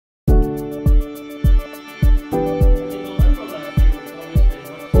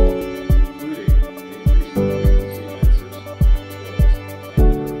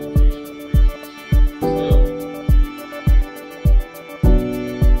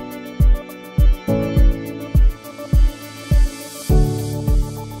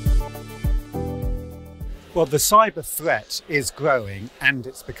Well, the cyber threat is growing and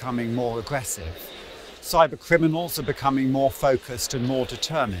it's becoming more aggressive. Cyber criminals are becoming more focused and more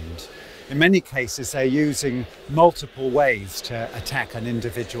determined. In many cases, they're using multiple ways to attack an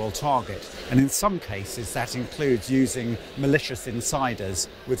individual target. And in some cases, that includes using malicious insiders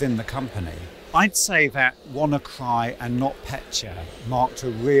within the company. I'd say that WannaCry and NotPetya marked a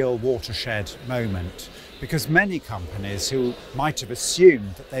real watershed moment because many companies who might have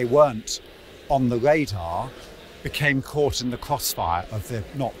assumed that they weren't on the radar became caught in the crossfire of the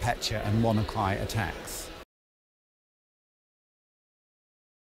NotPetya and WannaCry attacks.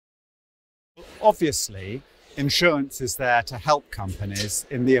 Obviously, insurance is there to help companies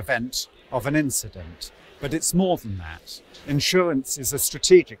in the event of an incident, but it's more than that. Insurance is a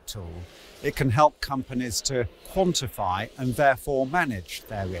strategic tool. It can help companies to quantify and therefore manage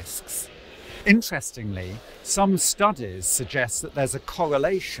their risks. Interestingly, some studies suggest that there's a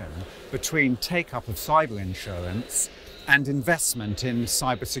correlation between take-up of cyber insurance and investment in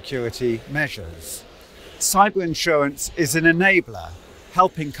cybersecurity measures. Cyber insurance is an enabler,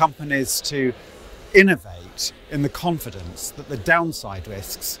 helping companies to innovate in the confidence that the downside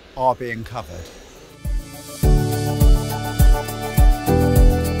risks are being covered.